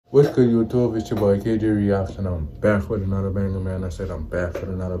What's good, YouTube? It's your boy KJ Reaction. I'm back with another banger, man. I said I'm back with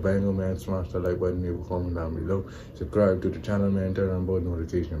another banger, man. Smash the like button, leave a comment down below. Subscribe to the channel, man. Turn on both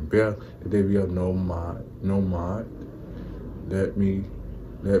notification bell. Today we have NOMAD. Let me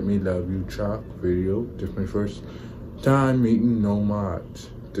love you track video. This is my first time meeting NOMAD.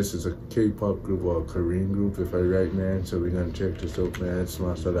 This is a K-pop group or a Korean group, if I'm right, man. So we're gonna check this out, man.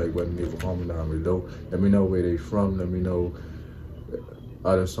 Smash the like button, leave a comment down below. Let me know where they from. Let me know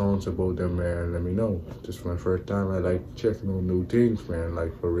other songs about them, man. Let me know. This is my first time. I like checking on new things, man.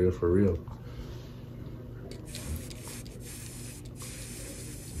 Like for real, for real.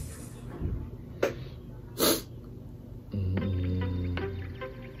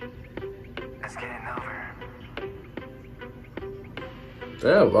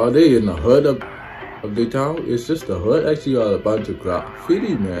 Yeah, are they in the hood of the town? It's just the hood. Actually, all a bunch of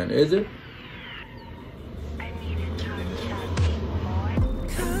graffiti, man. Is it?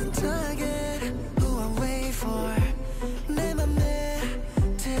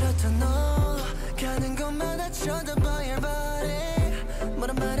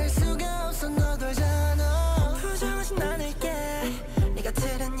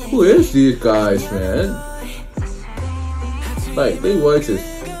 Who is these guys, man? Like they voices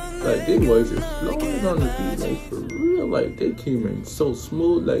flowing on the beat, like for real. Like they came in so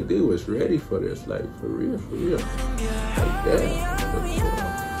smooth, like they was ready for this, like for real, for real. Like that.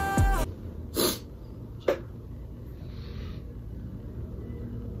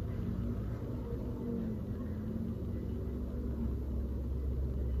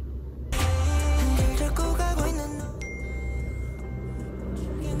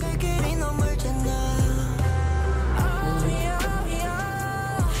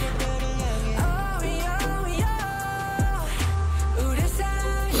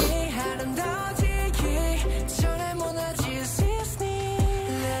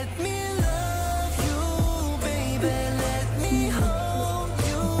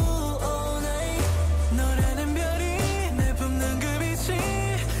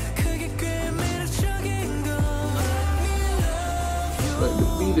 Like the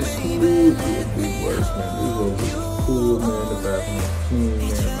beat is smooth, the beat works, man. These vocals cool, man. The background clean, man.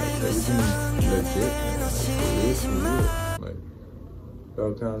 Like everything legit, man. Like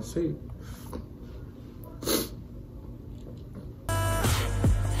y'all can't see.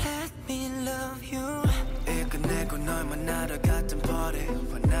 Let me love you. 끝내고 널 만나러 갔던 party.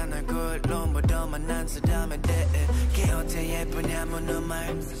 원하는 걸 너무 더 만난 사람에 대해 어때 예쁘냐면 너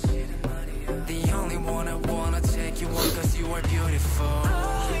말. The only one I wanna take you on cause you are beautiful.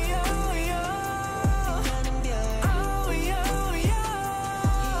 Oh, yeah, yeah. Oh, yeah,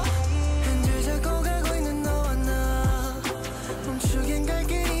 yeah. 흔들자고 가고 있는 너와 나 멈추긴 갈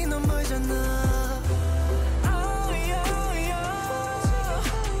길이 너무 멀잖아. Oh, yeah, yeah.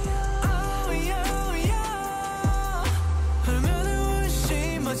 Oh, yeah, yeah. 얼마나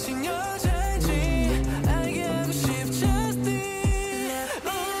훨씬 멋진 여자인지 알게 하고 싶지.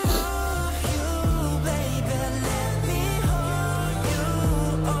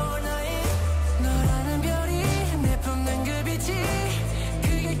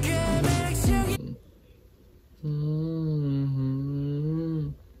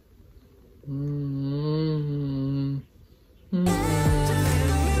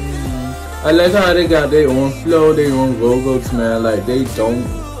 I like how they got their own flow, their own vocals, man. Like they don't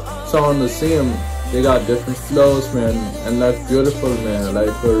sound the same. They got different flows, man, and that's beautiful, man.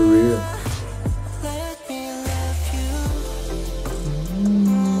 Like for real.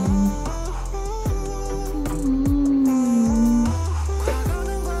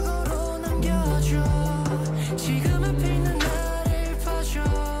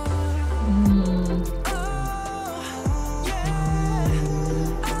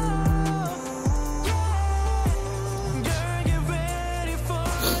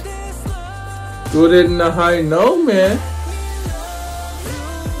 Do it in a high note, man.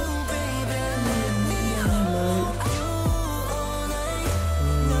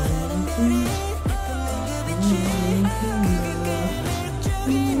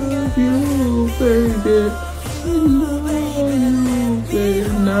 Love you, baby. Love you, baby.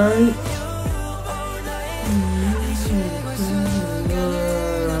 Night.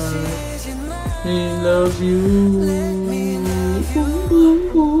 I love you.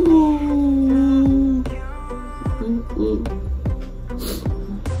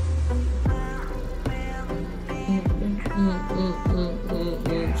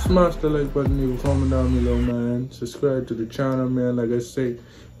 Smash the like button, leave a comment down below, man. Subscribe to the channel, man. Like I say,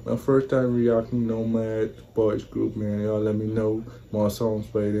 my first time reacting NOMAD boys group, man. Y'all let me know more songs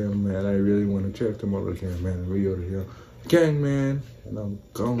by them, man. I really want to check them out again, man. We out of here. Gang, man. And I'm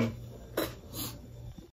gone.